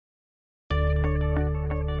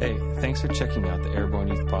Hey, thanks for checking out the Airborne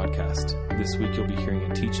Youth Podcast. This week you'll be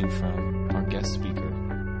hearing a teaching from our guest speaker.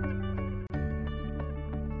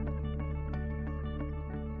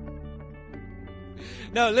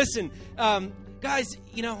 No, listen, guys,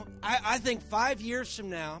 you know, I think 5 years from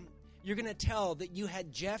now, you're going to tell that you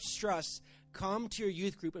had Jeff Struss come to your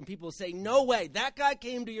youth group, and people will say, no way, that guy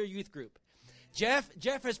came to your youth group. Jeff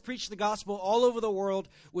has preached the gospel all over the world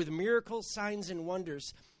with miracles, signs, and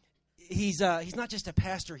wonders. He's not just a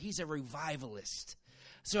pastor, he's a revivalist.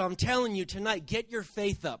 So I'm telling you tonight, get your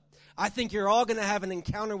faith up. I think you're all going to have an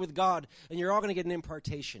encounter with God, and you're all going to get an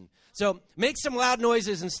impartation. So make some loud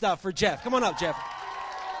noises and stuff for Jeff. Come on up, Jeff.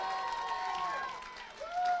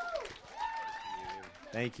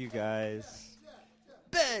 Thank you, guys.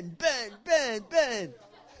 Ben.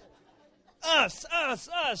 Us.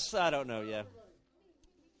 I don't know, yeah.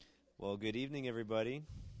 Well, good evening, everybody.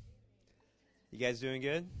 You guys doing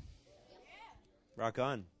good? Rock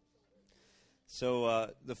on.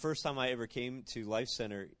 So the first time I ever came to Life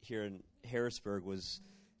Center here in Harrisburg was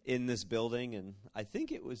in this building, and I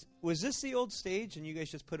think it was this the old stage, and you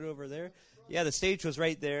guys just put it over there? Yeah, the stage was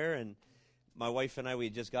right there, and my wife and I, we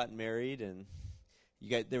had just gotten married, and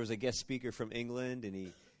there was a guest speaker from England, and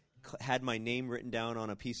he had my name written down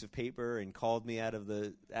on a piece of paper and called me out of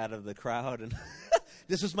the crowd, and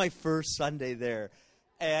this was my first Sunday there.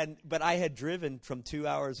 But I had driven from 2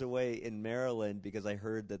 hours away in Maryland because I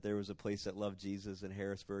heard that there was a place that loved Jesus in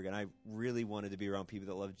Harrisburg, and I really wanted to be around people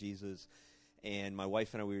that loved Jesus. And my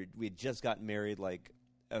wife and I, we had just gotten married like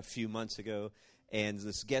a few months ago, and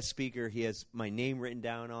this guest speaker, he has my name written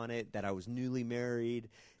down on it, that I was newly married,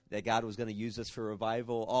 that God was going to use us for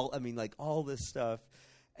revival, all this stuff.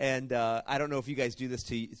 And I don't know if you guys do this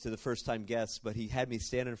to the first-time guests, but he had me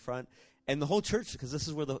stand in front. And the whole church, because this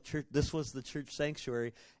was the church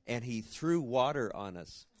sanctuary, and he threw water on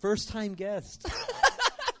us. First-time guest.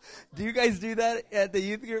 Do you guys do that at the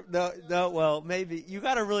youth group? No. Well, maybe you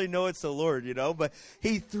got to really know it's the Lord, you know. But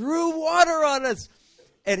he threw water on us,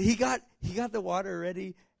 and he got the water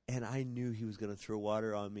ready, and I knew he was going to throw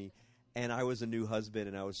water on me. And I was a new husband,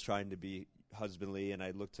 and I was trying to be husbandly, and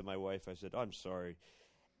I looked to my wife. I said, "I'm sorry."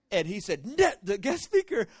 And he said, the guest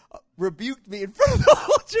speaker rebuked me in front of the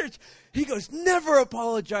whole church. He goes, "Never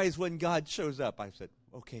apologize when God shows up." I said,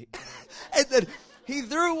 "Okay." And then he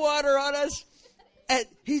threw water on us. And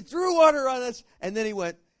then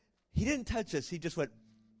he didn't touch us. He just went,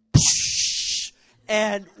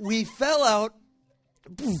 and we fell out.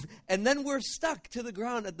 And then we're stuck to the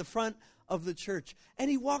ground at the front of the church.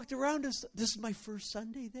 And he walked around us. This is my first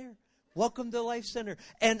Sunday there. Welcome to Life Center.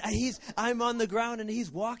 And I'm on the ground, and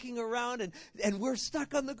he's walking around, and we're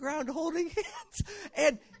stuck on the ground holding hands.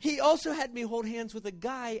 And he also had me hold hands with a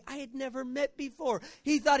guy I had never met before.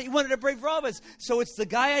 He thought he wanted to pray for all of us. So it's the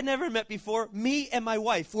guy I never met before, me and my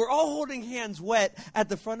wife. We're all holding hands wet at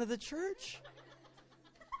the front of the church.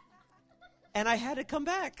 And I had to come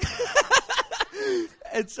back.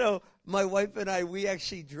 And so my wife and I, we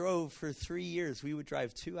actually drove for 3 years. We would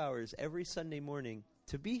drive 2 hours every Sunday morning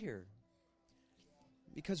to be here,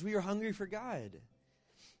 because we were hungry for God.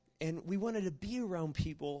 And we wanted to be around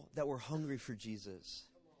people that were hungry for Jesus.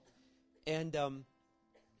 And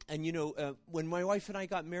you know, when my wife and I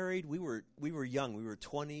got married, we were young. We were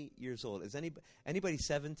 20 years old. Is anybody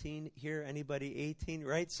 17 here? Anybody 18?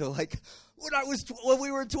 Right? So like when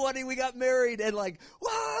we were 20, we got married, and like,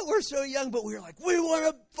 wow, we're so young, but we were like, we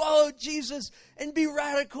want to follow Jesus and be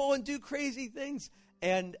radical and do crazy things.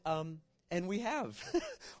 And we have.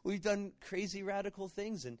 We've done crazy, radical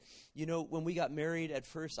things. And, you know, when we got married, at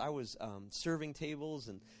first I was serving tables,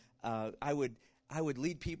 and I would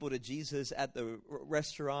lead people to Jesus at the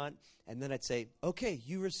restaurant, and then I'd say, "Okay,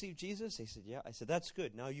 you received Jesus?" They said, "Yeah." I said, "That's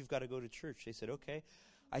good. Now you've got to go to church." They said, "Okay."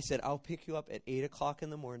 I said, "I'll pick you up at 8 o'clock in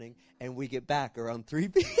the morning, and we get back around 3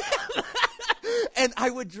 p.m. And I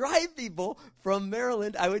would drive people from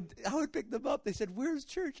Maryland. I would pick them up. They said, "Where's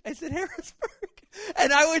church?" I said, "Harrisburg."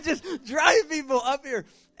 And I would just drive people up here.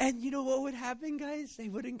 And you know what would happen, guys? They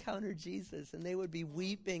would encounter Jesus, and they would be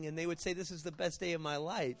weeping, and they would say, "This is the best day of my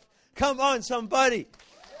life." Come on, somebody.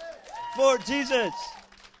 For Jesus.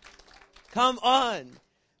 Come on.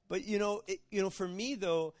 But, you know, for me,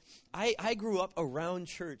 though, I grew up around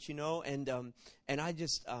church, you know, and I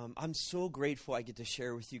just, I'm so grateful I get to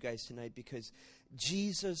share with you guys tonight, because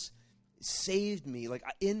Jesus saved me. Like,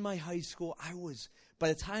 in my high school, by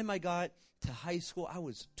the time I got to high school, I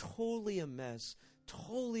was totally a mess,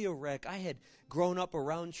 totally a wreck. I had grown up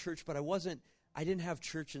around church, but I didn't have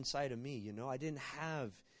church inside of me, you know. I didn't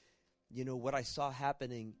have, you know, what I saw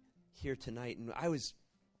happening here tonight. And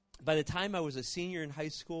by the time I was a senior in high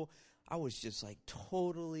school, I was just like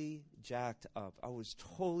totally jacked up. I was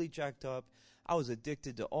totally jacked up. I was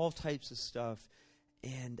addicted to all types of stuff,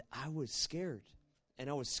 and I was scared. And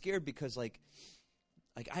I was scared because like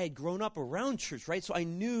I had grown up around church, right? So I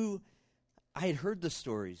knew, I had heard the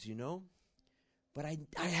stories, you know, but I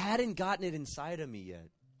hadn't gotten it inside of me yet.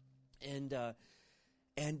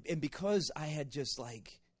 And because I had just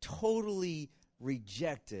like totally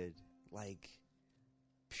rejected like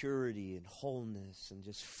purity and wholeness and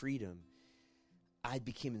just freedom, I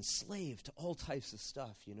became enslaved to all types of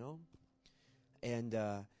stuff, you know. And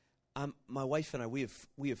my wife and I, we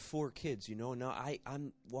have 4 kids, you know. Now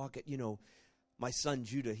I'm walking, you know. My son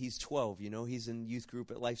Judah, he's 12, you know. He's in youth group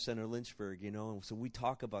at Life Center Lynchburg, you know. And so we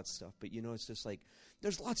talk about stuff, but you know, it's just like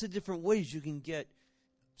there's lots of different ways you can get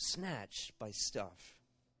snatched by stuff.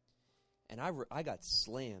 And I got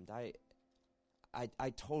slammed. I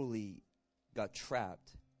totally got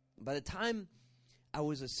trapped. By the time I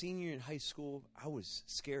was a senior in high school, I was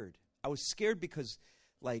scared. I was scared because,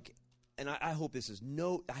 like, and I hope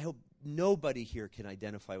I hope nobody here can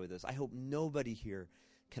identify with this. I hope nobody here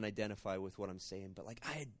can identify with what I'm saying. But, like,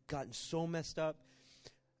 I had gotten so messed up,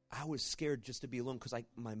 I was scared just to be alone because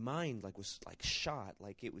my mind, like, was, like, shot.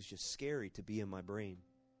 Like, it was just scary to be in my brain.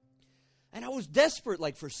 And I was desperate,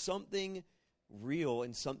 like, for something real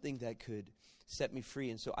and something that could set me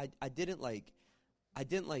free. And so I didn't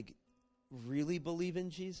really believe in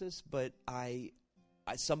Jesus, but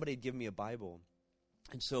somebody had given me a Bible.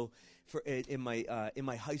 And so in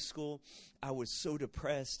my high school, I was so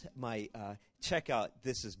depressed. Check out,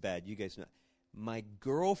 this is bad. You guys know. My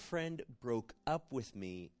girlfriend broke up with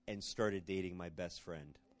me and started dating my best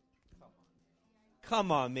friend.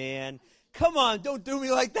 Come on, man. Come on, don't do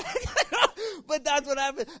me like that. But that's what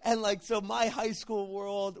happened. And like, so my high school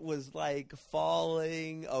world was like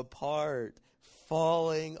falling apart.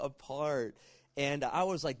 And I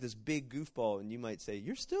was like this big goofball. And you might say,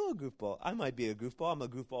 you're still a goofball. I might be a goofball. I'm a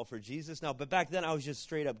goofball for Jesus now. But back then I was just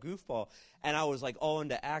straight up goofball. And I was like all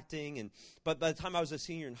into acting. But by the time I was a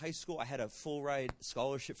senior in high school, I had a full ride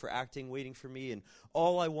scholarship for acting waiting for me. And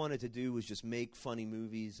all I wanted to do was just make funny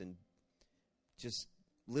movies and just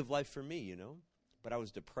live life for me, you know. But I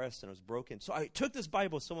was depressed and I was broken. So I took this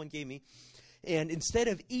Bible someone gave me. And instead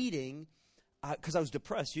of eating, because I was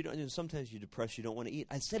depressed, sometimes you're depressed, you don't want to eat.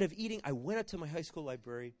 Instead of eating, I went up to my high school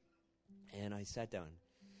library and I sat down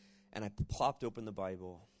and I plopped open the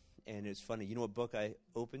Bible. And it's funny, you know what book I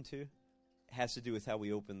opened to? It has to do with how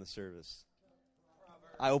we open the service.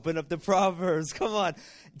 I opened up the Proverbs. Come on.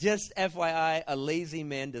 Just FYI, a lazy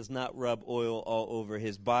man does not rub oil all over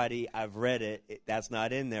his body. I've read it. That's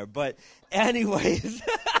not in there. But anyways,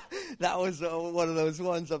 that was one of those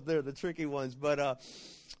ones up there, the tricky ones. But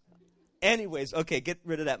anyways, okay, get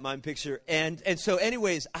rid of that mind picture. And so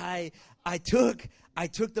anyways, I took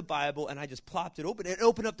the Bible and I just plopped it open. It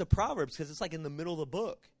opened up the Proverbs because it's like in the middle of the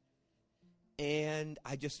book. And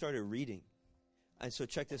I just started reading. And so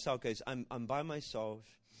check this out, guys. I'm by myself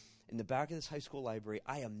in the back of this high school library.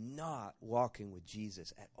 I am not walking with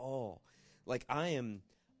Jesus at all. Like I'm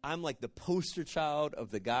like the poster child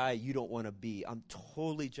of the guy you don't want to be. I'm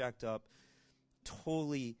totally jacked up,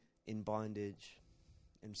 totally in bondage,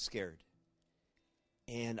 and scared.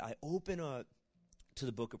 And I open up to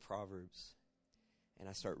the book of Proverbs, and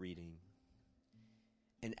I start reading.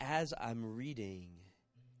 And as I'm reading,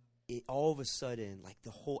 all of a sudden, like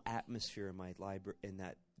the whole atmosphere in my library, in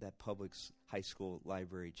that public high school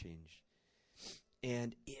library changed.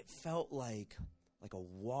 And it felt like a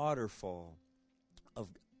waterfall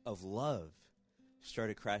of love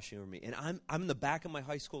started crashing over me. And I'm in the back of my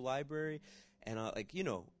high school library, and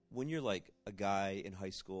when you're like a guy in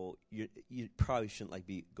high school, you probably shouldn't like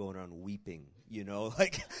be going around weeping,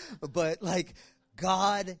 but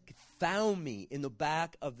God found me in the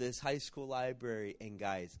back of this high school library, and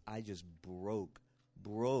guys, I just broke,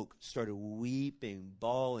 started weeping,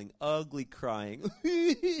 bawling, ugly crying,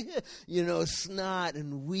 snot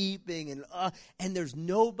and weeping, and there's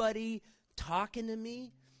nobody talking to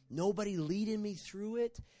me, nobody leading me through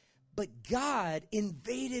it, but God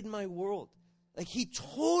invaded my world. Like, he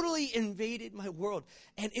totally invaded my world.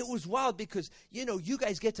 And it was wild because, you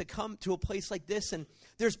guys get to come to a place like this, and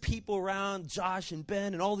there's people around, Josh and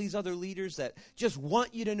Ben and all these other leaders that just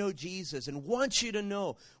want you to know Jesus and want you to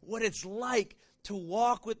know what it's like to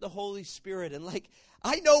walk with the Holy Spirit. And,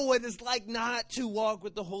 I know what it's like not to walk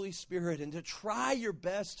with the Holy Spirit and to try your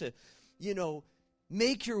best to,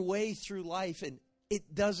 make your way through life. And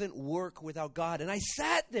it doesn't work without God. And I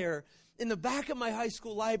sat there in the back of my high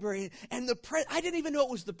school library, and I didn't even know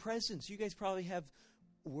it was the presence. You guys probably have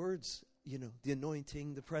words, the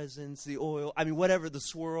anointing, the presence, the oil, whatever, the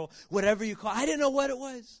swirl, whatever you call it. I didn't know what it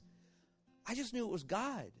was. I just knew it was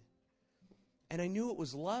God. And I knew it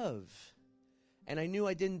was love. And I knew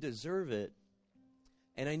I didn't deserve it.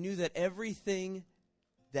 And I knew that everything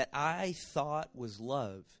that I thought was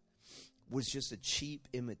love was just a cheap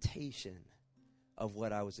imitation of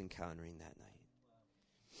what I was encountering that night.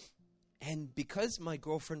 And because my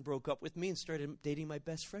girlfriend broke up with me and started dating my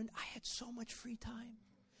best friend, I had so much free time.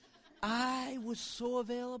 I was so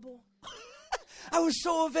available. I was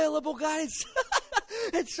so available, guys.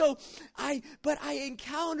 And so I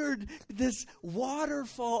encountered this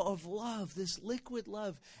waterfall of love, this liquid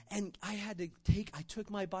love. And I took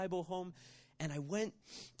my Bible home and I went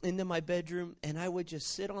into my bedroom and I would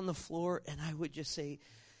just sit on the floor and I would just say,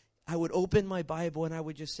 I would open my Bible and I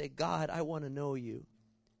would just say, God, I want to know you.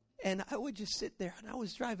 And I would just sit there and I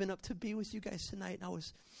was driving up to be with you guys tonight and I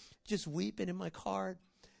was just weeping in my car,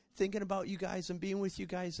 thinking about you guys and being with you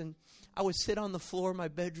guys. And I would sit on the floor of my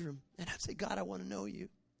bedroom and I'd say, God, I want to know you.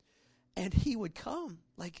 And he would come,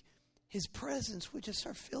 like his presence would just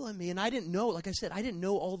start filling me. And I didn't know, like I said, I didn't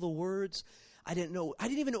know all the words. I didn't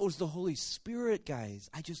even know it was the Holy Spirit,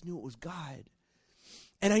 guys. I just knew it was God.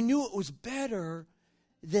 And I knew it was better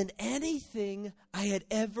than anything I had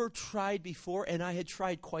ever tried before. And I had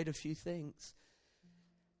tried quite a few things.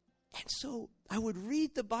 And so I would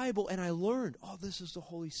read the Bible and I learned, oh, this is the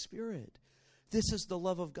Holy Spirit. This is the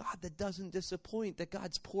love of God that doesn't disappoint, that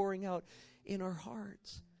God's pouring out in our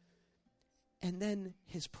hearts. And then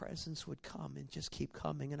his presence would come and just keep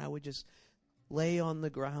coming. And I would just lay on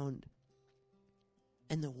the ground.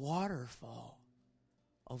 And the waterfall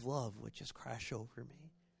of love would just crash over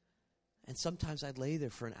me. And sometimes I'd lay there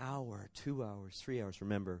for an hour, 2 hours, 3 hours.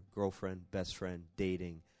 Remember, girlfriend, best friend,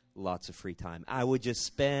 dating, lots of free time. I would just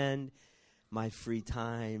spend my free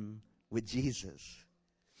time with Jesus.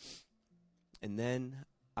 And then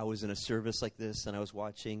I was in a service like this and I was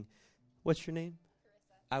watching, what's your name?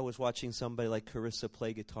 Carissa. I was watching somebody like Carissa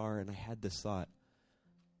play guitar and I had this thought,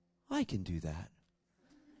 I can do that.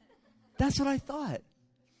 That's what I thought.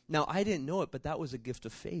 Now, I didn't know it, but that was a gift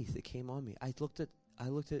of faith that came on me. I looked at,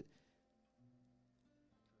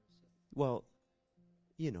 well,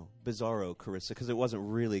 you know, Bizarro Carissa, because it wasn't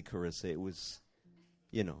really Carissa. It was,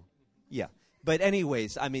 you know, yeah. But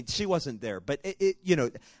anyways, I mean, she wasn't there. But, you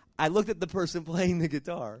know, I looked at the person playing the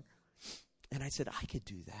guitar, and I said, I could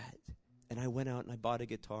do that. And I went out and I bought a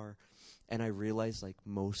guitar, and I realized, like,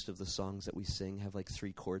 most of the songs that we sing have, like,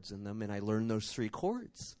 3 chords in them, and I learned those 3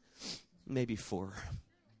 chords, maybe 4.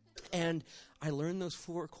 And I learned those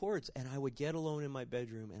 4 chords, and I would get alone in my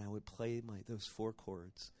bedroom, and I would play those 4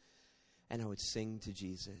 chords. And I would sing to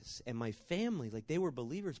Jesus. And my family, like, they were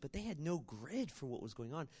believers, but they had no grid for what was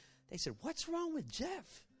going on. They said, what's wrong with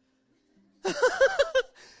Jeff? And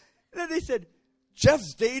then they said,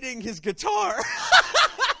 Jeff's dating his guitar.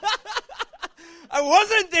 I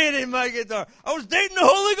wasn't dating my guitar. I was dating the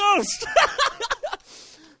Holy Ghost.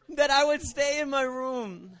 That I would stay in my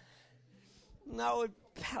room. And I would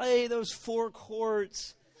play those 4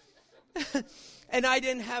 chords. And I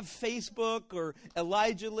didn't have Facebook or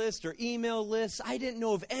Elijah list or email lists. I didn't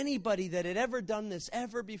know of anybody that had ever done this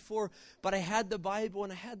ever before. But I had the Bible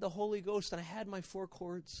and I had the Holy Ghost and I had my 4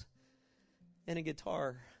 chords and a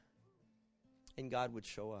guitar. And God would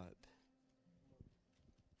show up.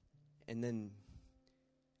 And then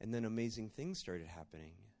amazing things started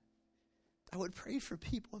happening. I would pray for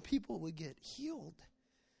people and people would get healed.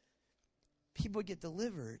 People would get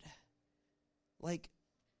delivered. Like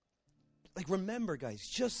remember, guys,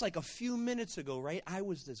 just like a few minutes ago, right? I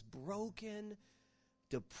was this broken,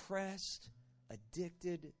 depressed,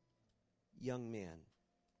 addicted young man.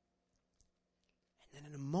 And then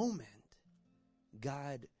in a moment,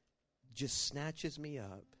 God just snatches me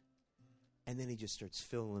up, and then he just starts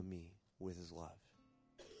filling me with his love.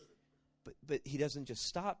 But he doesn't just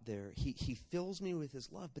stop there. He fills me with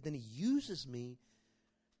his love, but then he uses me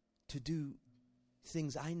to do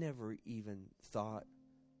things I never even thought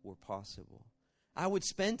were possible. I would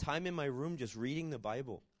spend time in my room just reading the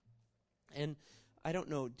Bible. And I don't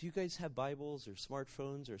know, do you guys have Bibles or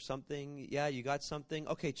smartphones or something? Yeah, you got something?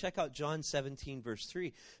 Okay, check out John 17, verse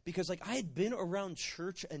 3. Because like I had been around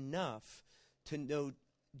church enough to know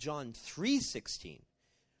John 3:16.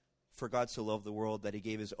 For God so loved the world that he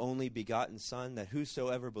gave his only begotten Son, that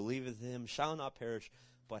whosoever believeth in him shall not perish,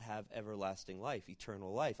 but have everlasting life,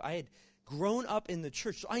 eternal life. I had grown up in the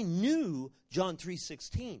church, so I knew John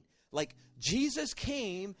 3:16. Like, Jesus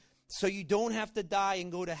came so you don't have to die and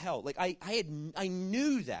go to hell. Like, I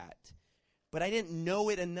knew that, but I didn't know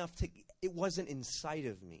it enough it wasn't inside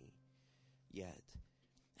of me yet.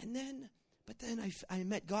 But then I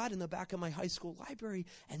met God in the back of my high school library,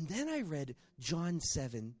 and then I read John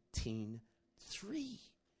 17:3.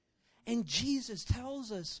 And Jesus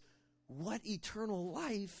tells us what eternal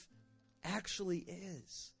life actually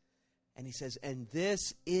is. And he says, and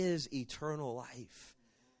this is eternal life,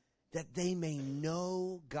 that they may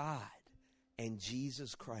know God and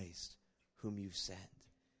Jesus Christ, whom you've sent.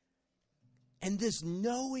 And this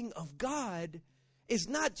knowing of God is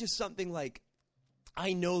not just something like,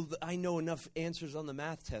 I know enough answers on the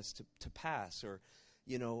math test to pass, or,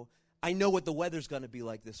 I know what the weather's going to be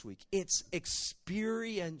like this week. It's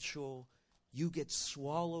experiential. You get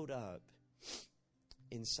swallowed up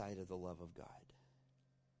inside of the love of God.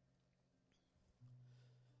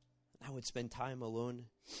 I would spend time alone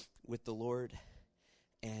with the Lord,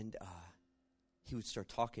 and he would start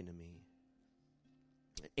talking to me.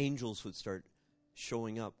 Angels would start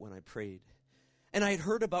showing up when I prayed. And I had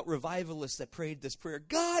heard about revivalists that prayed this prayer,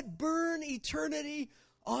 God, burn eternity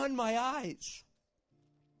on my eyes.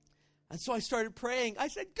 And so I started praying. I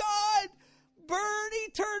said, God, burn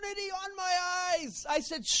eternity on my eyes. I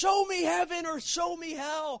said, show me heaven or show me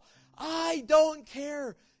hell. I don't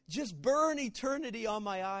care. Just burn eternity on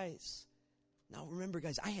my eyes. Now remember,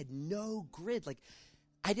 guys, I had no grid. Like,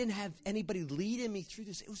 I didn't have anybody leading me through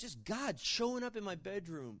this. It was just God showing up in my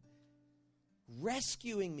bedroom,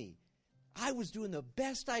 rescuing me. I was doing the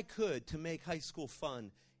best I could to make high school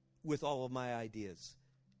fun with all of my ideas.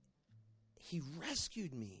 He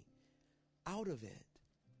rescued me out of it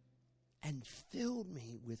and filled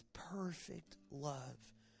me with perfect love,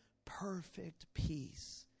 perfect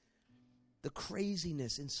peace. The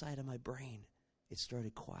craziness inside of my brain, it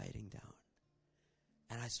started quieting down.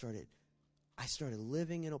 And I started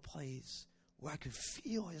living in a place where I could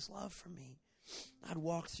feel his love for me. I'd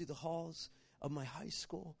walk through the halls of my high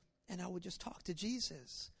school, and I would just talk to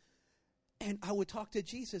Jesus. And I would talk to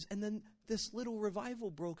Jesus, and then this little revival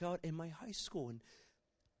broke out in my high school, and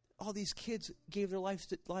all these kids gave their lives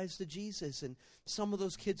to Jesus, and some of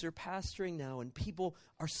those kids are pastoring now, and people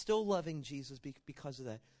are still loving Jesus because of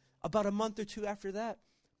that. About a month or two after that,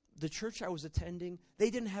 the church I was attending,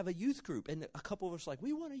 they didn't have a youth group, and a couple of us were like,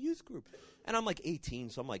 we want a youth group. And I'm like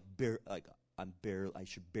 18, so I'm like, I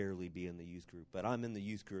should barely be in the youth group, but I'm in the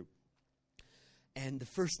youth group. And the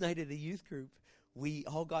first night of the youth group, we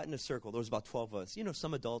all got in a circle. There was about 12 of us,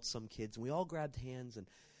 some adults, some kids, and we all grabbed hands, and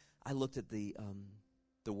I looked at the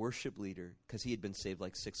worship leader, because he had been saved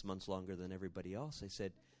like 6 months longer than everybody else. I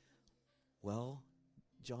said, well,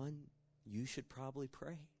 John, you should probably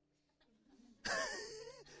pray.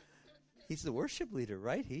 He's the worship leader,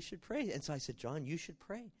 right? He should pray. And so I said, John, you should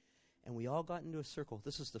pray. And we all got into a circle.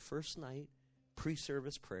 This was the first night,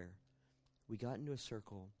 pre-service prayer. We got into a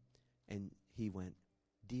circle, and he went,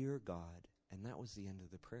 Dear God. And that was the end of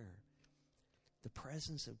the prayer. The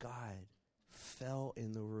presence of God fell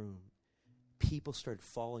in the room. People started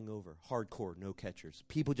falling over. Hardcore, no catchers.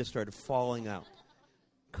 People just started falling out.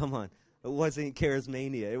 Come on. It wasn't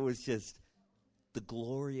charismania. It was just the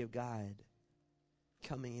glory of God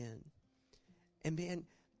coming in. And man,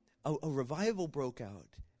 a revival broke out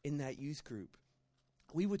in that youth group.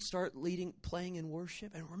 We would start playing in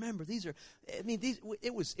worship. And remember,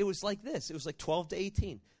 it was like this. It was like 12 to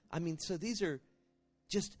 18. So these are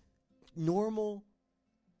just normal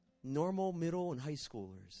middle and high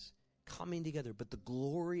schoolers coming together. But the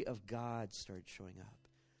glory of God started showing up.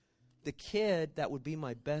 The kid that would be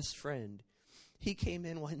my best friend, he came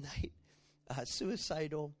in one night,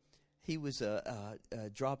 suicidal. He was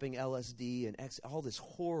dropping LSD and all this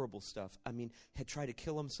horrible stuff. Had tried to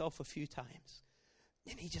kill himself a few times.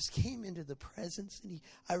 And he just came into the presence, and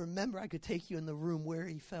I remember I could take you in the room where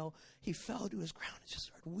he fell. He fell to his ground and just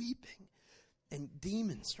started weeping. And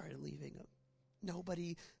demons started leaving him.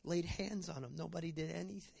 Nobody laid hands on him. Nobody did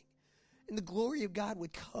anything. And the glory of God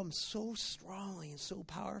would come so strongly and so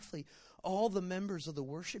powerfully. All the members of the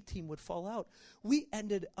worship team would fall out. We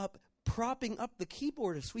ended up propping up the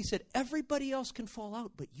keyboardist. We said, everybody else can fall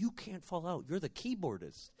out, but you can't fall out. You're the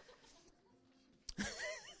keyboardist.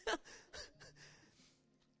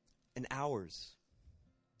 And hours,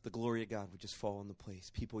 the glory of God would just fall on the place.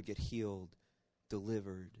 People would get healed,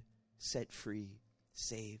 delivered, set free,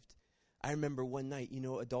 saved. I remember one night,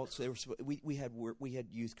 adults. We had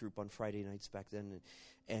youth group on Friday nights back then,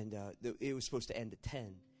 and it was supposed to end at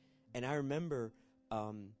 10. And I remember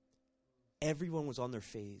everyone was on their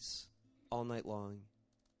face all night long,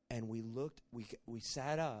 and we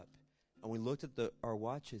sat up, and we looked at our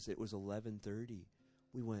watches. It was 11:30.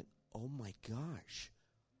 We went, oh my gosh.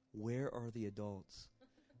 Where are the adults?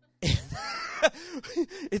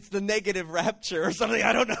 It's the negative rapture or something.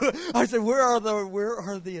 I don't know. I said, where are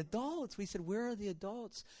the adults? We said, where are the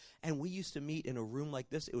adults? And we used to meet in a room like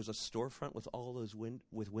this. It was a storefront with all those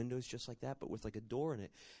with windows just like that, but with like a door in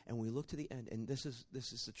it. And we looked to the end, and this is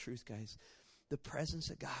the truth, guys. The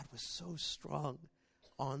presence of God was so strong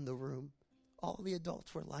on the room. All the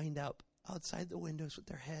adults were lined up outside the windows with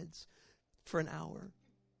their heads for an hour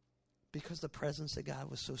because the presence of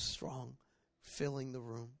God was so strong, filling the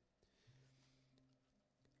room.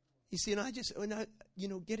 You see,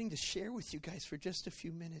 getting to share with you guys for just a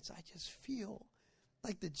few minutes, I just feel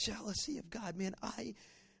like the jealousy of God. Man,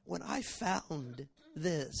 when I found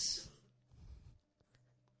this,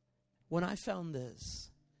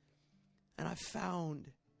 and I found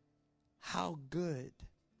how good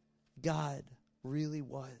God really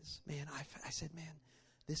was, man, I said, man,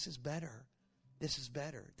 this is better. This is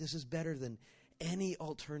better. This is better than any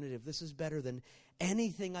alternative. This is better than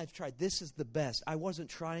anything I've tried. This is the best. I wasn't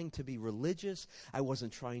trying to be religious. I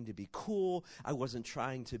wasn't trying to be cool. I wasn't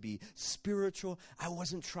trying to be spiritual. I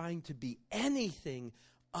wasn't trying to be anything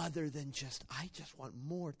other than I just want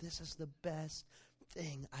more. This is the best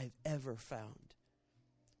thing I've ever found.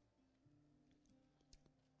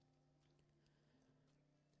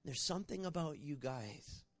 There's something about you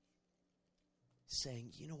guys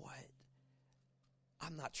saying, you know what?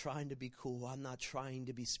 I'm not trying to be cool. I'm not trying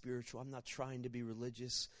to be spiritual. I'm not trying to be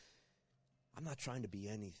religious. I'm not trying to be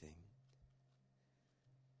anything.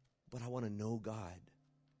 But I want to know God.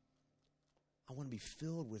 I want to be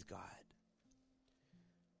filled with God.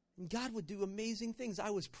 And God would do amazing things. I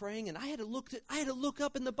was praying, and I had to look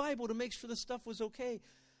up in the Bible to make sure the stuff was okay.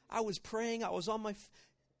 I was praying. I was on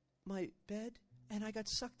my bed, and I got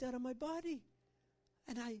sucked out of my body.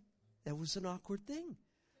 And that was an awkward thing.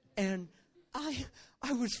 And I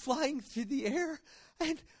was flying through the air,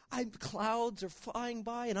 and clouds are flying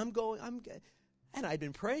by, and and I'd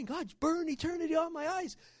been praying, God, burn eternity on my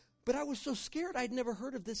eyes. But I was so scared. I'd never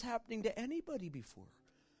heard of this happening to anybody before.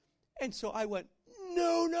 And so I went,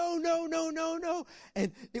 no, no, no, no, no, no.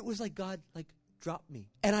 And it was like God, dropped me.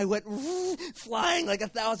 And I went flying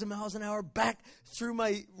 1,000 miles an hour back through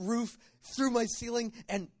my roof, through my ceiling,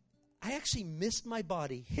 and I actually missed my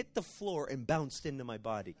body, hit the floor, and bounced into my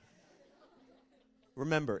body.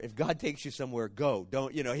 Remember, if God takes you somewhere, go.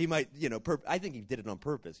 Don't, he might, I think he did it on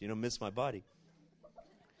purpose, miss my body.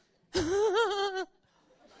 I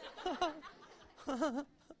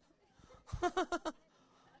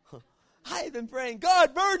had been praying,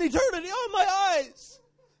 God, burn eternity on my eyes.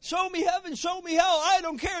 Show me heaven, show me hell. I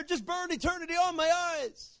don't care, just burn eternity on my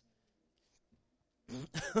eyes.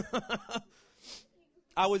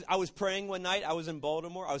 I was praying one night. I was in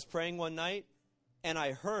Baltimore. I was praying one night, and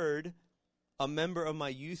I heard a member of my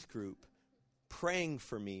youth group praying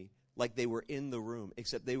for me like they were in the room,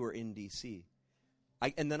 except they were in D.C.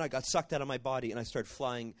 And then I got sucked out of my body, and I started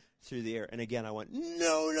flying through the air. And again, I went,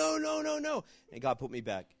 no, no, no, no, no. And God put me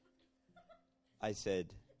back. I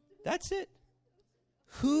said, that's it.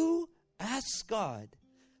 Who asks God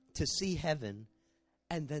to see heaven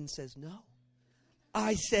and then says no?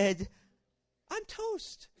 I said, I'm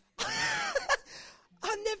toast.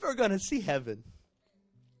 I'm never going to see heaven.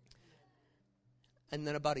 And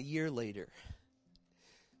then about a year later,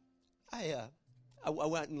 I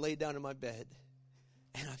went and laid down in my bed,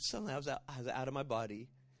 and suddenly I was out of my body,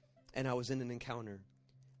 and I was in an encounter.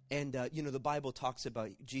 And, the Bible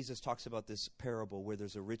Jesus talks about this parable where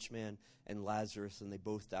there's a rich man and Lazarus, and they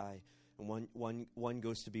both die. And one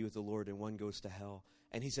goes to be with the Lord, and one goes to hell.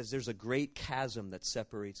 And he says there's a great chasm that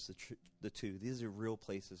separates the two. These are real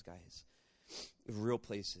places, guys. Real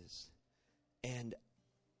places. And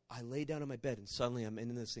I lay down on my bed, and suddenly I'm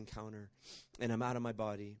in this encounter, and I'm out of my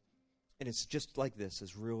body. And it's just like this,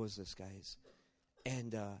 as real as this, guys.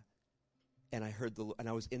 And I heard and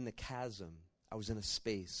I was in the chasm. I was in a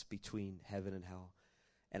space between heaven and hell.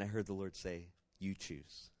 And I heard the Lord say, you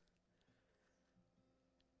choose.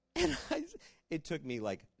 And it took me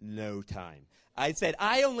no time. I said,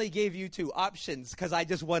 I only gave you two options because I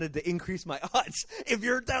just wanted to increase my odds. If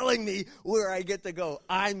you're telling me where I get to go,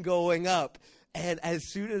 I'm going up. And as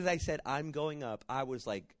soon as I said, I'm going up, I was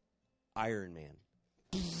like Iron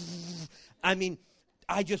Man. I mean,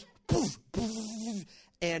 I just,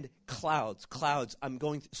 and clouds, I'm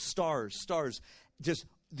going, stars, just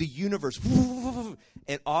the universe.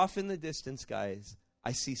 And off in the distance, guys,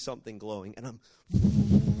 I see something glowing, and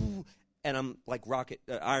I'm like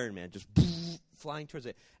Iron Man, just flying towards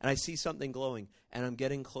it. And I see something glowing, and I'm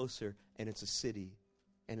getting closer, and it's a city,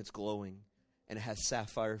 and it's glowing, and it has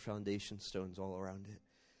sapphire foundation stones all around it.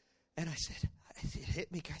 And I said, it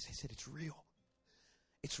hit me, guys. I said, it's real.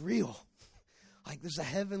 It's real. Like there's a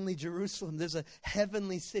heavenly Jerusalem. There's a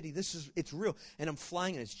heavenly city. It's real. And I'm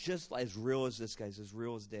flying, and it's just as real as this, guys, as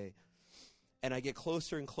real as day. And I get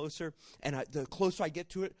closer and closer, and the closer I get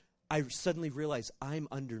to it, I suddenly realize I'm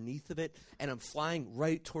underneath of it, and I'm flying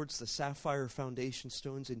right towards the sapphire foundation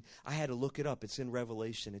stones, and I had to look it up. It's in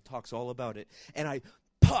Revelation. It talks all about it. And I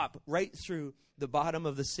pop right through the bottom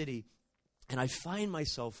of the city, and I find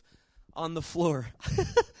myself on the floor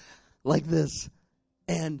like this.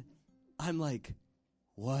 And I'm like,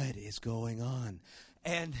 what is going on?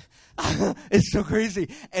 And it's so crazy.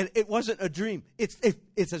 And it wasn't a dream.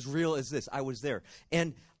 It's as real as this. I was there.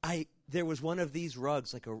 And there was one of these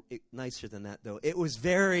rugs, nicer than that, though. It was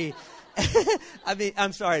very, I mean,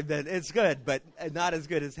 I'm sorry, Ben. It's good, but not as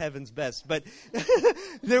good as Heaven's Best. But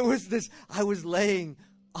there was this, I was laying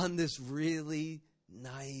on this really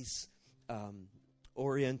nice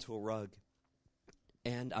oriental rug.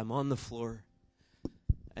 And I'm on the floor.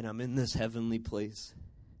 And I'm in this heavenly place.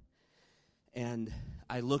 And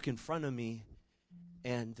I look in front of me,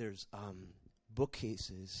 and there's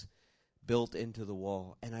bookcases built into the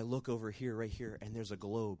wall. And I look over here, right here, and there's a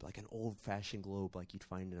globe, like an old-fashioned globe like you'd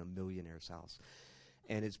find in a millionaire's house.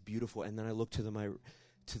 And it's beautiful. And then I look to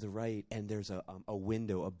the right, and there's a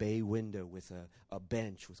window, a bay window with a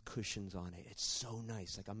bench with cushions on it. It's so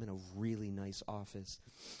nice. Like I'm in a really nice office.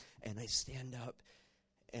 And I stand up,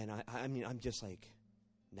 and I mean, I'm just like,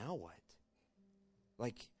 now what?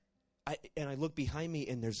 Like, I look behind me,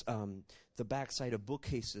 and there's the backside of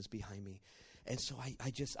bookcases behind me. And so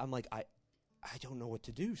I'm like, I don't know what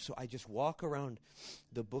to do. So I just walk around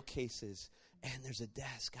the bookcases, and there's a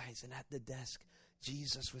desk, guys. And at the desk,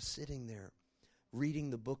 Jesus was sitting there reading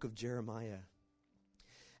the book of Jeremiah.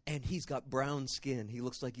 And he's got brown skin. He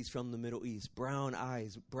looks like he's from the Middle East. Brown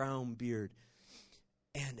eyes, brown beard.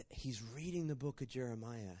 And he's reading the book of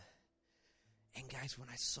Jeremiah. And guys, when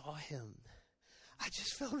I saw him, I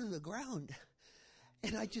just fell to the ground.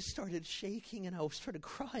 And I just started shaking, and I started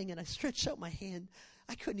crying, and I stretched out my hand.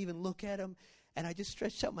 I couldn't even look at him. And I just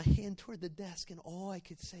stretched out my hand toward the desk, and all I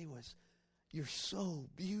could say was, "You're so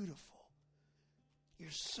beautiful. You're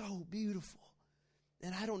so beautiful."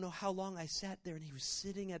 And I don't know how long I sat there, and he was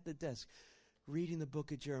sitting at the desk reading the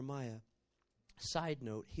book of Jeremiah. Side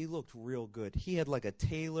note, he looked real good. He had like a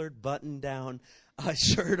tailored button-down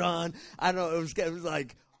shirt on. I don't know, it was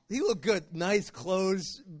like, he looked good. Nice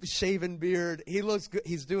clothes, shaven beard. He looks good.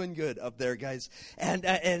 He's doing good up there, guys.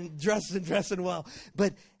 And dressing well.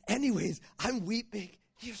 But anyways, I'm weeping.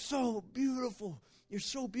 You're so beautiful. You're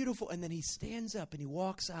so beautiful. And then he stands up and he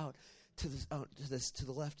walks out to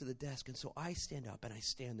the left of the desk. And so I stand up and I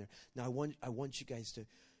stand there. Now I want you guys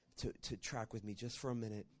to track with me just for a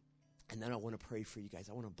minute. And then I want to pray for you guys.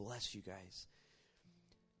 I want to bless you guys.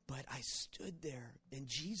 But I stood there, and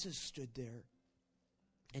Jesus stood there,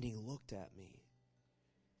 and he looked at me.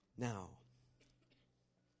 Now,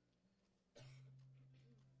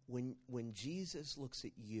 when Jesus looks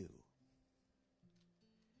at you,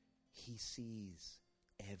 he sees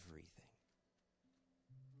everything.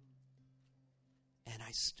 And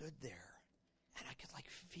I stood there, and I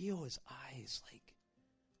could feel his eyes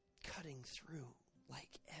cutting through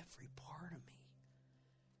every part of me.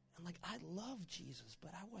 And I love Jesus,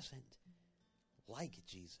 but I wasn't like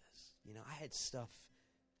Jesus. You know, I had stuff.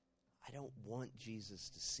 I don't want Jesus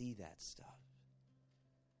to see that stuff.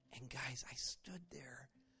 And guys, I stood there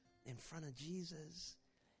in front of Jesus,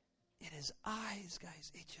 and his eyes,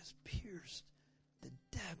 guys, it just pierced the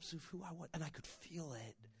depths of who I was. And I could feel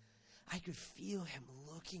it. I could feel him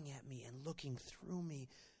looking at me and looking through me.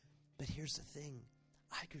 But here's the thing.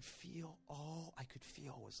 All I could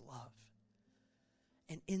feel was love.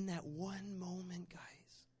 And in that one moment,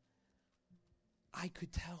 guys, I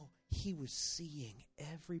could tell he was seeing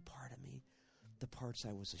every part of me. The parts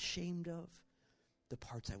I was ashamed of, the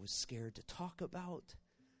parts I was scared to talk about,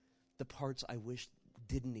 the parts I wished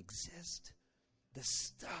didn't exist, the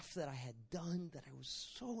stuff that I had done that I was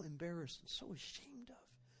so embarrassed and so ashamed of.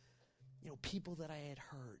 You know, people that I had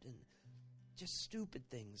hurt and just stupid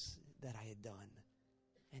things that I had done.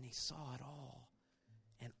 And he saw it all.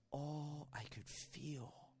 And all I could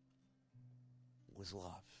feel was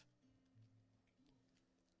love.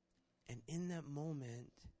 And in that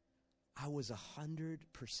moment, I was 100%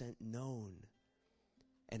 known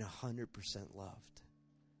and 100% loved.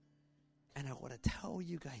 And I want to tell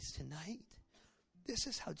you guys tonight, this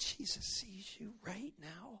is how Jesus sees you right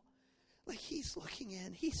now. He's looking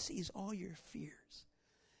in. He sees all your fears.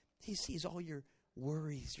 He sees all your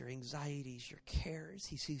worries, your anxieties, your cares.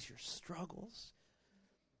 He sees your struggles.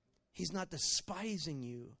 He's not despising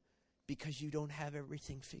you because you don't have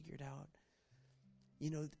everything figured out.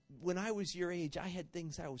 when I was your age, I had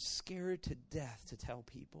things I was scared to death to tell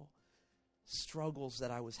people. Struggles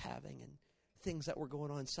that I was having and things that were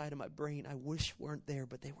going on inside of my brain I wish weren't there,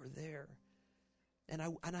 but they were there. And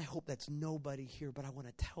I hope that's nobody here, but I want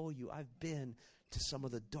to tell you, I've been to some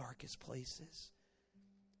of the darkest places.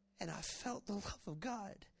 And I felt the love of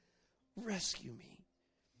God rescue me.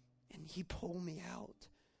 And he pulled me out.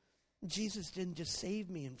 Jesus didn't just save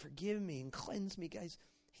me and forgive me and cleanse me, guys.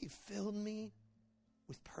 He filled me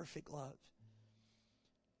with perfect love.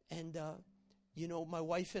 And, my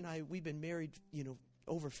wife and I, we've been married,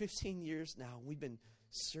 over 15 years now. We've been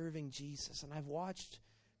serving Jesus. And I've watched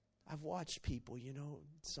people,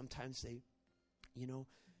 sometimes they,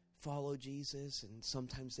 follow Jesus and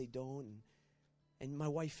sometimes they don't. And my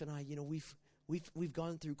wife and I, we've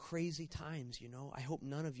gone through crazy times, I hope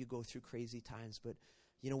none of you go through crazy times, but,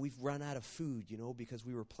 we've run out of food, because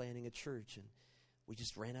we were planning a church and we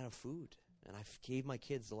just ran out of food. And I gave my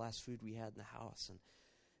kids the last food we had in the house. And,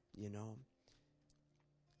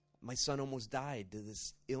 my son almost died to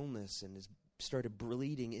this illness and started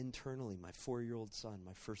bleeding internally, my 4-year-old son,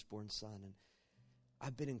 my firstborn son. And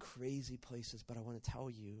I've been in crazy places, but I want to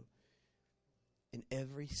tell you, in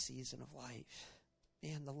every season of life,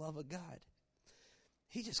 man, the love of God,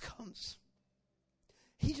 he just comes.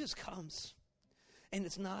 He just comes. And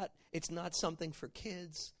it's not something for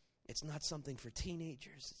kids. It's not something for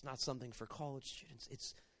teenagers. It's not something for college students.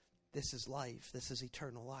 This is life. This is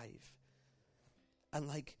eternal life. And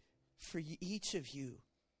for each of you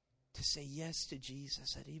to say yes to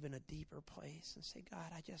Jesus at even a deeper place and say,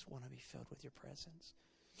 God, I just want to be filled with your presence.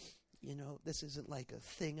 This isn't like a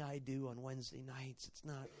thing I do on Wednesday nights. It's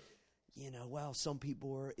not, some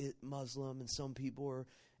people are Muslim and some people are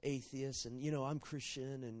atheists and, I'm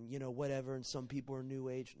Christian and, whatever, and some people are New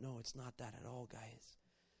Age. No, it's not that at all, guys.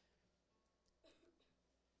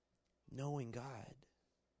 Knowing God,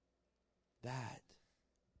 that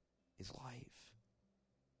is life.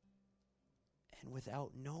 And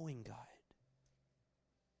without knowing God,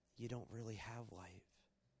 you don't really have life.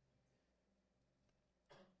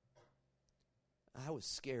 I was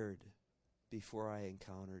scared before I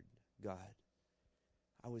encountered God.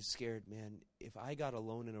 I was scared, man, if I got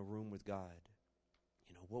alone in a room with God,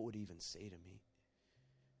 what would he even say to me?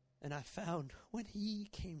 And I found when he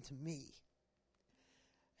came to me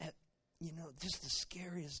at, just the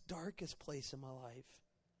scariest, darkest place in my life,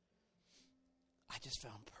 I just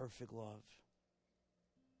found perfect love.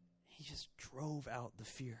 He just drove out the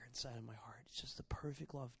fear inside of my heart. It's just the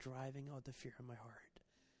perfect love driving out the fear in my heart.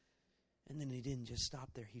 And then he didn't just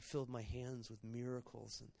stop there. He filled my hands with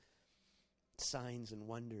miracles and signs and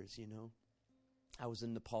wonders, I was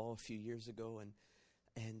in Nepal a few years ago,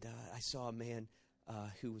 and I saw a man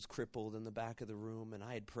who was crippled in the back of the room, and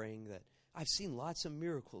I had praying that I've seen lots of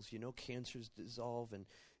miracles, cancers dissolve and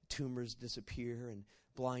tumors disappear and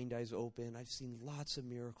blind eyes open. I've seen lots of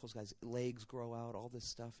miracles, guys. Legs grow out, all this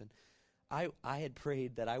stuff. And I had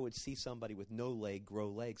prayed that I would see somebody with no leg grow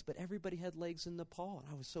legs, but everybody had legs in Nepal,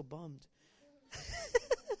 and I was so bummed.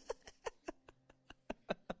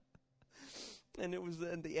 And it was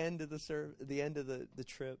at the end of the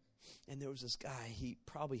trip, and there was this guy. He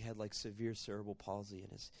probably had severe cerebral palsy,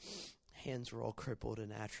 and his hands were all crippled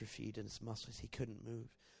and atrophied, and his muscles, he couldn't move.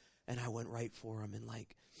 And I went right for him, and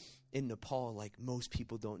in Nepal, most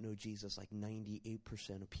people don't know Jesus.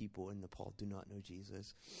 98% of people in Nepal do not know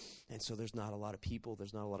Jesus. And so there's not a lot of people.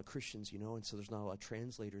 There's not a lot of Christians, and so there's not a lot of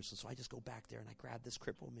translators. So I just go back there and I grab this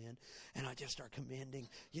crippled man and I just start commanding,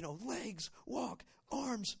 legs, walk,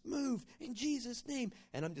 arms, move in Jesus' name.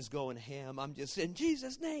 And I'm just going ham. I'm just in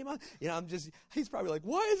Jesus' name. He's probably like,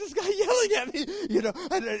 why is this guy yelling at me?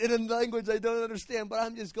 In a language I don't understand, but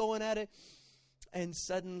I'm just going at it. And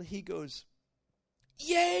suddenly he goes,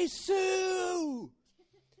 Yesu,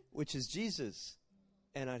 which is Jesus.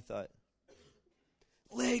 And I thought,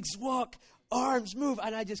 legs walk, arms move.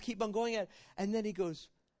 And I just keep on going at it. And then he goes,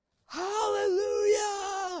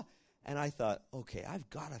 hallelujah. And I thought, okay, I've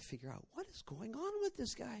got to figure out what is going on with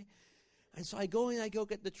this guy. And so I go in, I go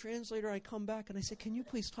get the translator. I come back and I say, can you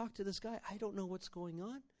please talk to this guy? I don't know what's going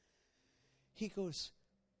on. He goes,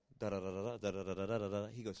 da-da-da-da-da, da-da-da-da-da-da.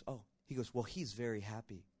 He goes, well, he's very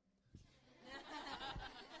happy.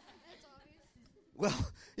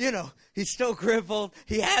 Well, he's still crippled.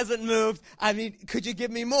 He hasn't moved. I mean, could you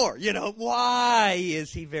give me more? Why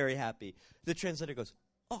is he very happy? The translator goes,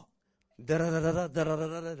 oh, da-da-da-da-da,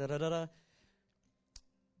 da-da-da-da, da-da-da-da.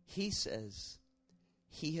 He says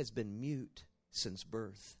he has been mute since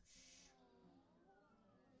birth.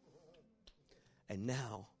 And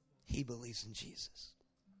now he believes in Jesus.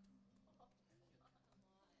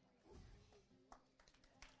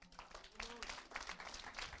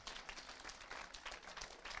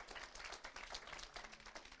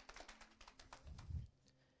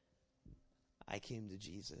 I came to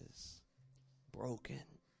Jesus broken,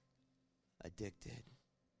 addicted,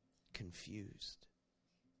 confused.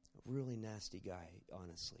 A really nasty guy,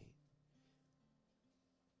 honestly.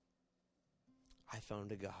 I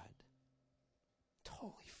found a God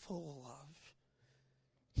totally full of love.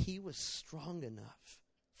 He was strong enough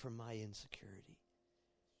for my insecurity.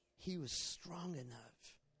 He was strong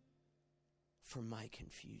enough for my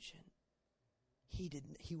confusion.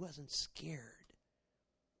 He wasn't scared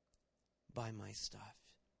by my stuff.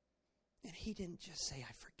 And he didn't just say,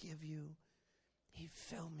 I forgive you. He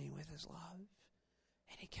filled me with his love.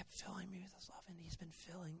 And he kept filling me with his love. And he's been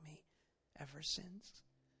filling me ever since.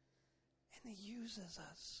 And he uses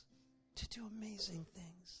us to do amazing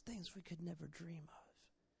things we could never dream of.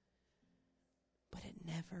 But it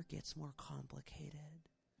never gets more complicated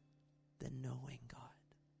than knowing God.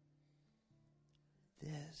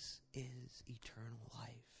 This is eternal life.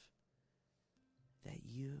 That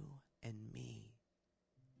you and me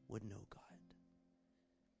would know God.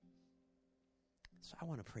 So I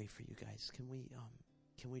want to pray for you guys. Can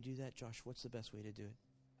we do that, Josh? What's the best way to do it?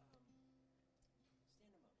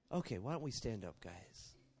 Okay, why don't we stand up,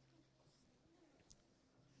 guys?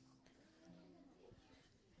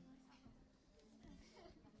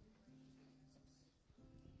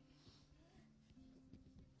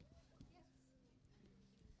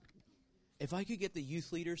 If I could get the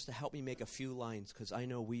youth leaders to help me make a few lines, because I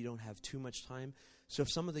know we don't have too much time. So if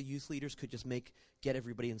some of the youth leaders could just get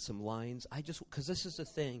everybody in some lines. Because this is the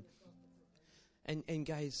thing. And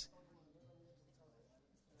guys,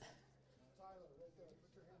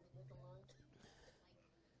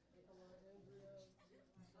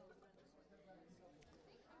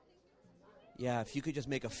 yeah, if you could just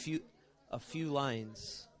make a few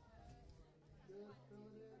lines.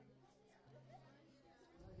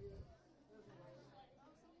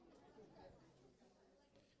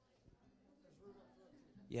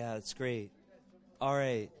 Yeah, that's great. All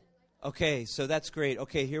right. Okay, so that's great.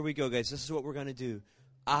 Okay, here we go, guys. This is what we're going to do.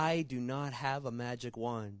 I do not have a magic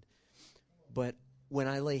wand, but when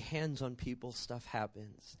I lay hands on people, stuff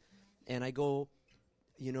happens. And I go,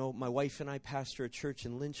 my wife and I pastor a church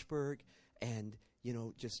in Lynchburg, and,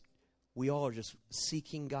 we all are just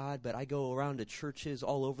seeking God, but I go around to churches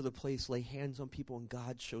all over the place, lay hands on people, and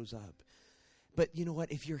God shows up. But you know what?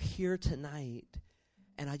 If you're here tonight,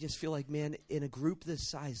 and I just feel like, man, in a group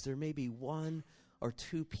this size, there may be one or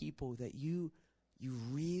two people that you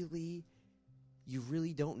really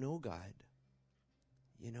don't know God.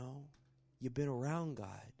 You've been around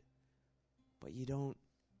God, but you don't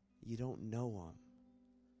know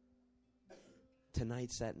Him.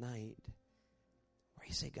 Tonight's that night where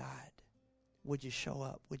you say, God, would you show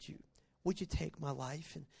up? Would you take my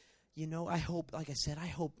life? And I hope, like I said, I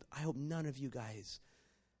hope none of you guys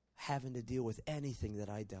having to deal with anything that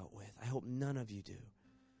I dealt with. I hope none of you do.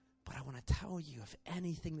 But I want to tell you, if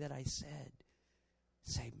anything that I said,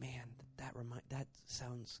 say, man, that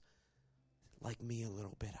sounds like me a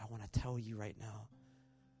little bit. I want to tell you right now,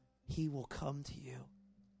 He will come to you.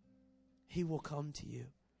 He will come to you.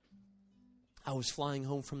 I was flying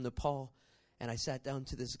home from Nepal, and I sat down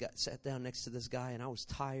next to this guy, and I was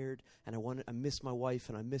tired, and I missed my wife,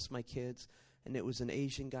 and I missed my kids, and it was an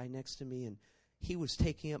Asian guy next to me, and he was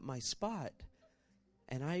taking up my spot,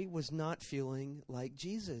 and I was not feeling like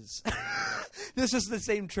Jesus. This is the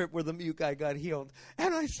same trip where the mute guy got healed,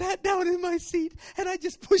 and I sat down in my seat, and I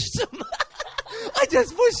just pushed him. I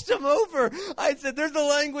just pushed him over. I said, there's a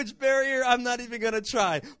language barrier. I'm not even going to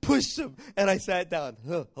try. Pushed him, and I sat down.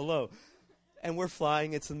 Hello. And we're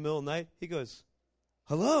flying. It's in the middle of the night. He goes,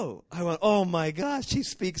 hello. I went, oh, my gosh, he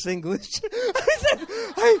speaks English. I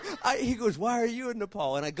said, he goes, why are you in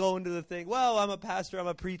Nepal? And I go into the thing. Well, I'm a pastor. I'm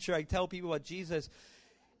a preacher. I tell people about Jesus.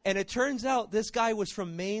 And it turns out this guy was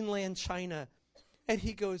from mainland China. And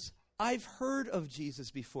he goes, I've heard of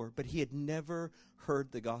Jesus before, but he had never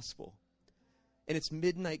heard the gospel. And it's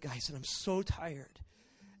midnight, guys, and I'm so tired.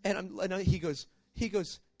 And he goes,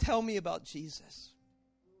 tell me about Jesus.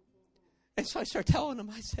 And so I start telling him,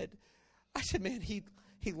 I said, man, he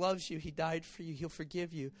loves you. He died for you. He'll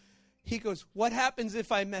forgive you. He goes, what happens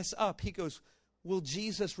if I mess up? He goes, will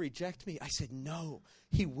Jesus reject me? I said, no,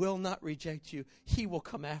 He will not reject you. He will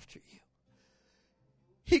come after you.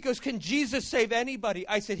 He goes, can Jesus save anybody?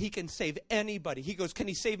 I said, He can save anybody. He goes, can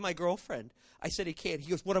He save my girlfriend? I said, He can. He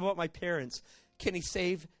goes, what about my parents? Can He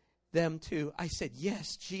save them too? I said,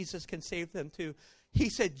 yes, Jesus can save them too. He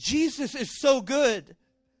said, Jesus is so good.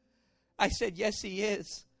 I said, yes, He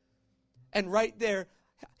is. And right there,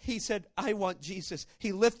 He said, I want Jesus.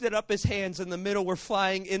 He lifted up his hands in the middle. We're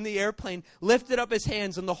flying in the airplane. Lifted up his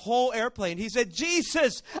hands in the whole airplane. He said,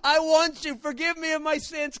 Jesus, I want you. Forgive me of my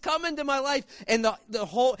sins. Come into my life. And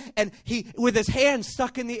and he, with his hands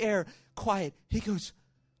stuck in the air, quiet, he goes,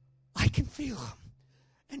 I can feel him.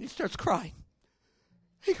 And he starts crying.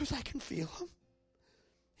 He goes, I can feel him.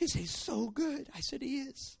 He says, he's so good. I said, he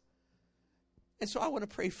is. And so I want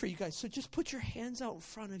to pray for you guys. So just put your hands out in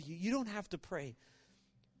front of you. You don't have to pray.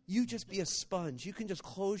 You just be a sponge. You can just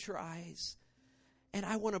close your eyes. And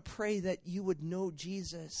I want to pray that you would know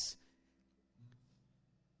Jesus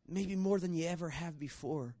maybe more than you ever have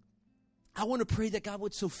before. I want to pray that God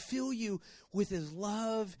would so fill you with his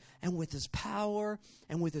love and with his power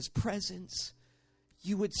and with his presence.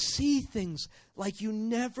 You would see things like you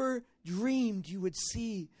never dreamed you would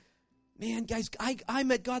see. Man, guys, I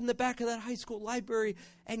met God in the back of that high school library,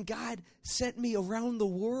 and God sent me around the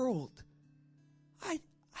world. I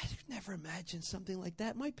never imagined something like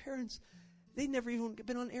that. My parents, they never even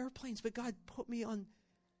been on airplanes, but God put me on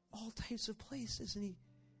all types of places.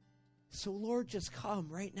 So Lord, just come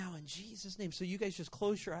right now in Jesus' name. So you guys just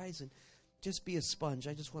close your eyes and just be a sponge.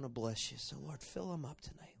 I just want to bless you. So Lord, fill them up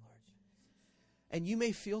tonight, Lord. And you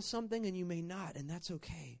may feel something and you may not, and that's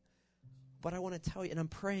okay. But I want to tell you, and I'm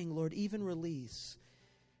praying, Lord, even release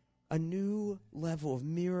a new level of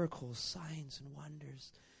miracles, signs, and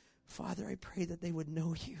wonders. Father, I pray that they would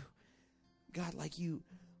know you, God, like you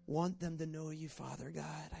want them to know you, Father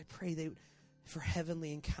God. I pray for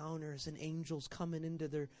heavenly encounters and angels coming into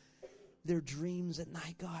their dreams at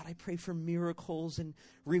night, God. I pray for miracles and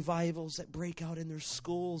revivals that break out in their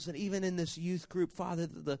schools and even in this youth group, Father,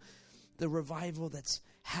 the revival that's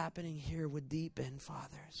happening here would deepen,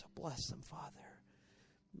 Father. So bless them, Father.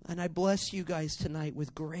 And I bless you guys tonight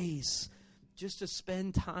with grace just to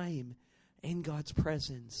spend time in God's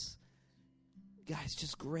presence. Guys,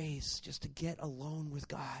 just grace, just to get alone with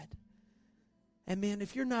God. And man,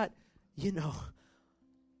 if you're not,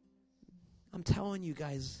 I'm telling you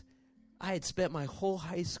guys, I had spent my whole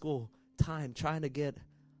high school time trying to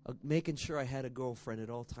making sure I had a girlfriend at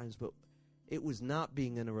all times, but it was not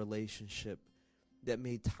being in a relationship that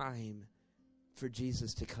made time for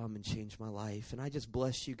Jesus to come and change my life. And I just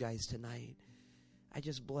bless you guys tonight. I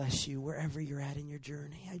just bless you wherever you're at in your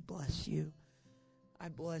journey. I bless you. I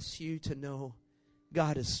bless you to know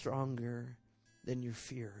God is stronger than your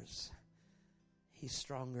fears. He's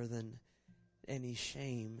stronger than any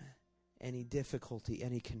shame, any difficulty,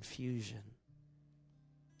 any confusion.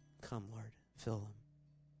 Come, Lord, fill him.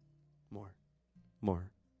 More, more,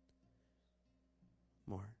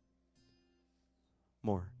 more,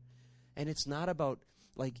 more. And it's not about,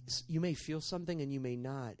 like, you may feel something and you may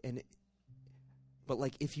not. But,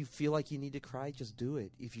 like, if you feel like you need to cry, just do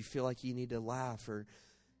it. If you feel like you need to laugh or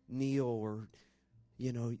kneel or,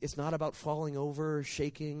 it's not about falling over or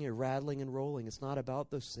shaking or rattling and rolling. It's not about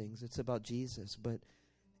those things. It's about Jesus. But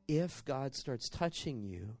if God starts touching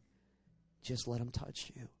you, just let him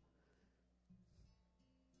touch you.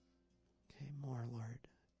 Okay, more, Lord.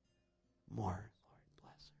 More. Lord,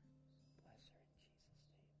 bless her. Bless her in Jesus' name.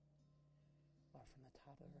 Lord, from the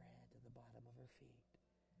top of her head to the bottom of her feet,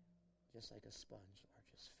 just like a sponge, Lord,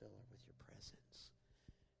 just fill her with your presence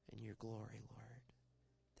and your glory, Lord.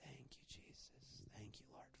 Thank you, Jesus. Thank you,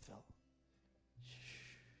 Lord. Fill.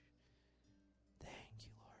 Thank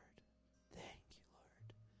you, Lord. Thank you, Lord.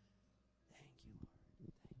 Thank you, Lord. Thank you,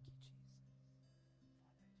 Jesus. Father, I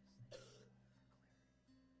just thank you, Lord, for clarity. God,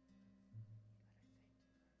 I thank you right now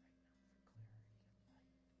for clarity and light.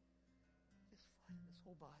 Just flood this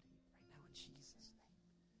whole body right now in Jesus' name.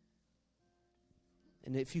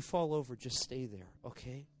 And if you fall over, just stay there,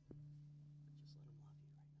 okay?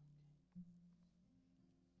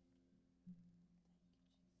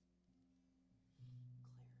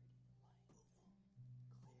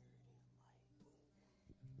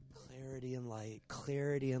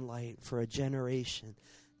 Clarity and light for a generation,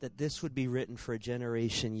 that this would be written for a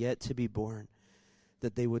generation yet to be born,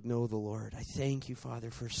 that they would know the Lord. I thank you,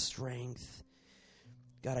 Father, for strength.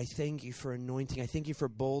 God, I thank you for anointing. I thank you for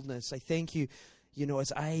boldness. I thank you,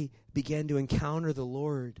 as I began to encounter the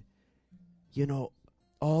Lord,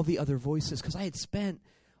 all the other voices, because I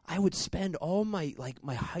would spend all my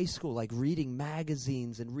high school reading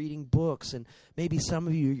magazines and reading books, and maybe some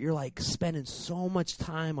of you're spending so much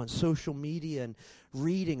time on social media and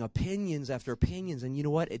reading opinions after opinions, and you know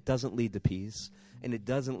what? It doesn't lead to peace, and it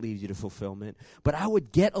doesn't lead you to fulfillment. But I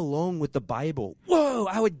would get alone with the Bible.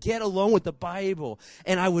 I would get alone with the Bible,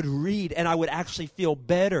 and I would read, and I would actually feel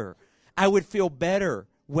better. I would feel better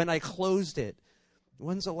when I closed it.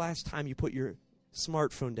 When's the last time you put your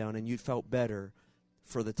smartphone down and you felt better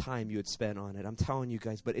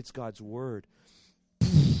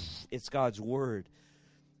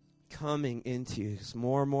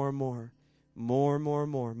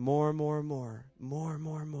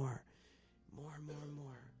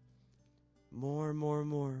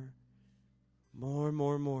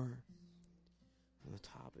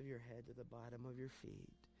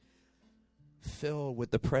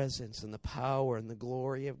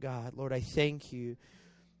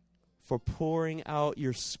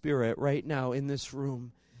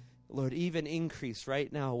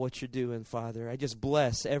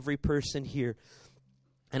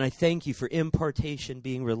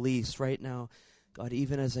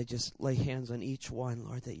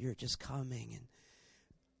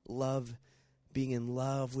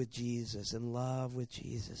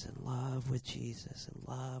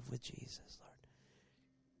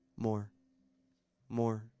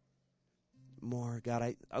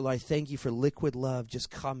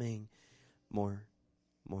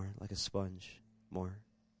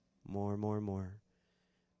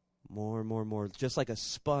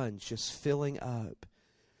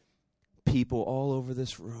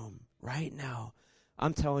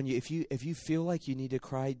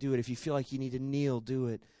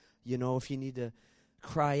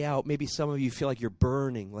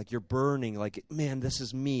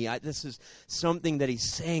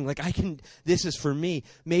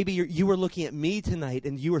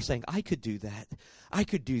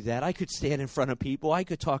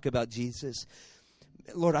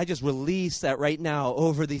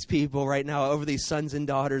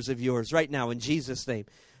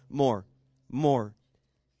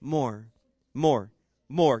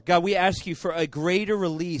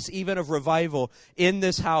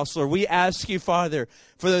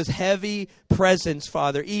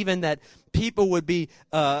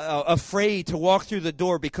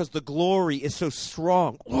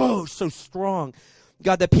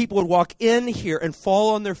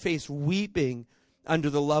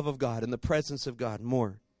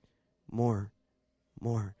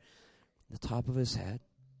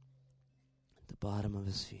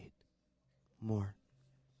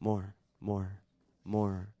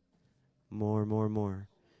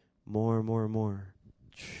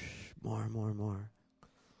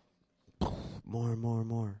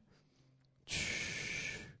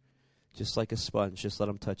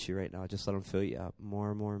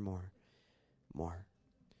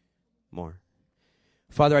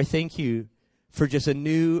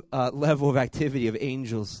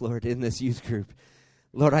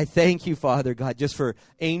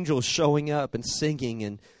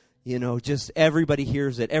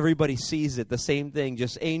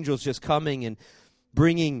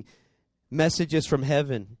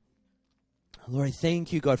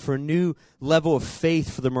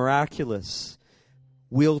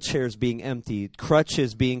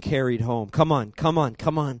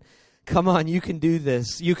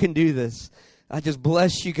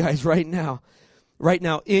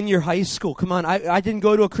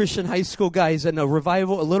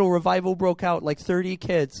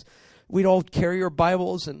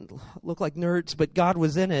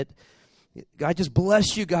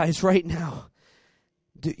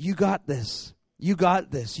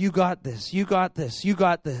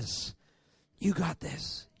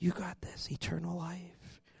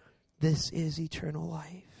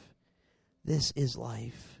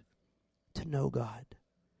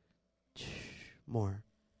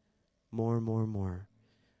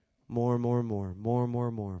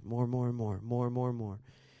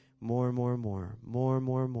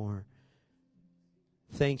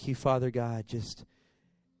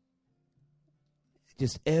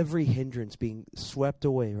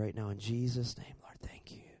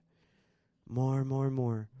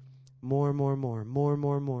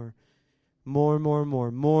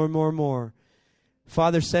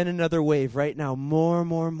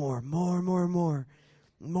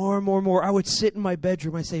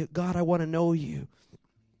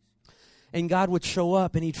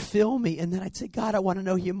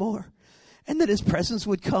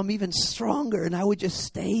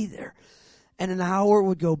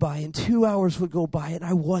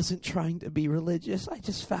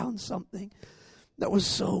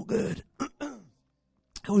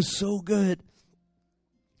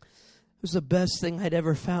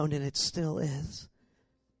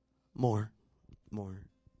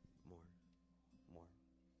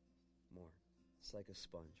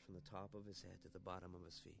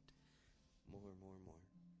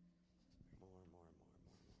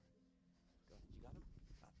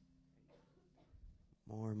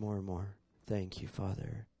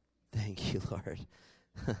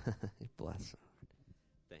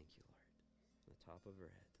top of her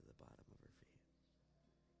head to the bottom of her feet.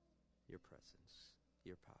 Your presence,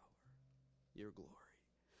 your power, your glory.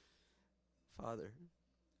 Father,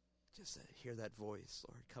 just hear that voice,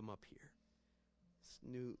 Lord, come up here.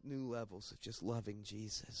 New levels of just loving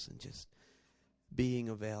Jesus and just being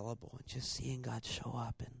available and just seeing God show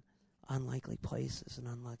up in unlikely places and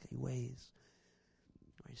unlikely ways.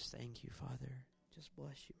 I just thank you, Father. Just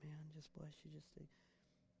bless you, man. Just bless you just to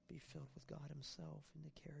be filled with God himself and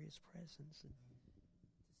to carry his presence and to see God do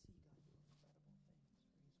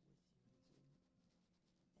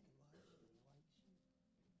incredible things.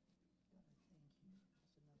 For he's with you. He's in,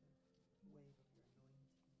 and he loves you. He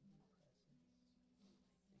likes you. God, I thank you. Just another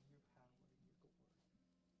wave of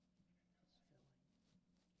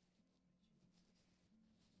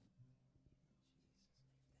your anointing and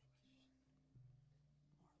your presence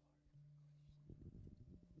and your power and your glory.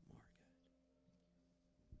 Just filling.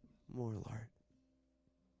 More, Lord.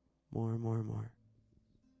 More, more, more.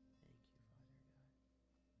 Thank you, Father God. Just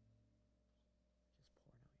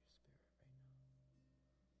pouring out your spirit right now.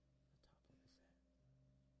 The top of his head.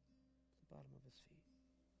 The bottom of his feet.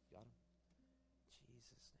 Got him?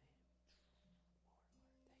 Jesus' name. More, Lord.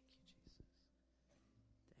 Thank you, Jesus.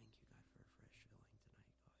 Thank you, God, for a fresh filling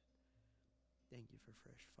tonight, God. Thank you for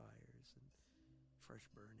fresh fires and fresh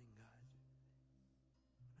burning, God.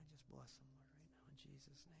 And I just bless them, Lord, right now in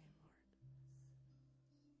Jesus' name, Lord.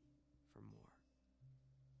 For more.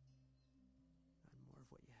 God, more of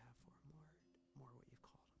what you have for him, Lord. More what you've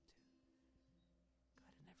called him to.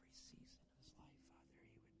 God, in every season of his life, Father,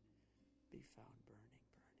 he would be found burning.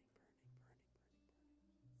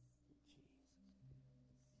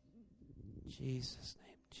 Jesus'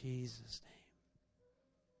 name. Jesus' name.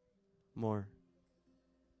 More.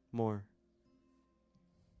 More.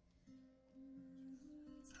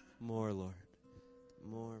 More, Lord.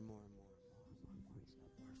 More. He's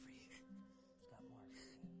got more for you. He's got more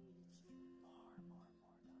for you. More, God.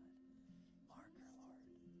 Marker, Lord.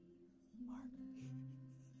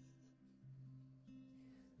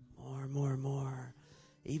 Marker. More.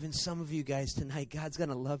 Even some of you guys tonight, God's going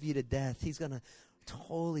to love you to death. He's going to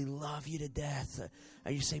totally love you to death.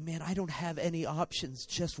 And you say, man, I don't have any options.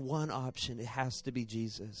 Just one option. It has to be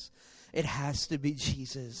Jesus. It has to be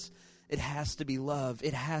Jesus. It has to be love.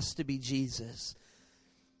 It has to be Jesus.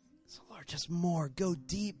 So, Lord, just more. Go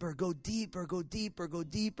deeper, God.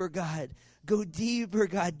 Go deeper,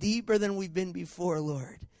 God. Deeper than we've been before,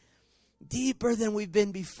 Lord. Deeper than we've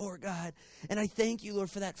been before, God. And I thank you,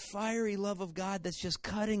 Lord, for that fiery love of God that's just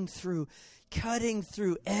cutting through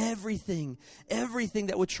everything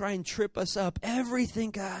that would try and trip us up,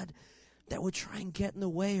 everything, God, that would try and get in the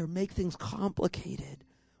way or make things complicated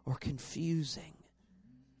or confusing.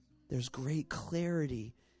 There's great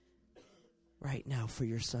clarity right now for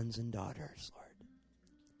your sons and daughters, Lord.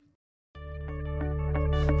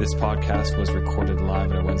 This podcast was recorded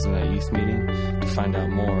live at our Wednesday night youth meeting. To find out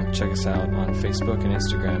more, check us out on Facebook and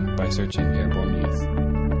Instagram by searching Airborne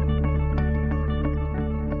Youth.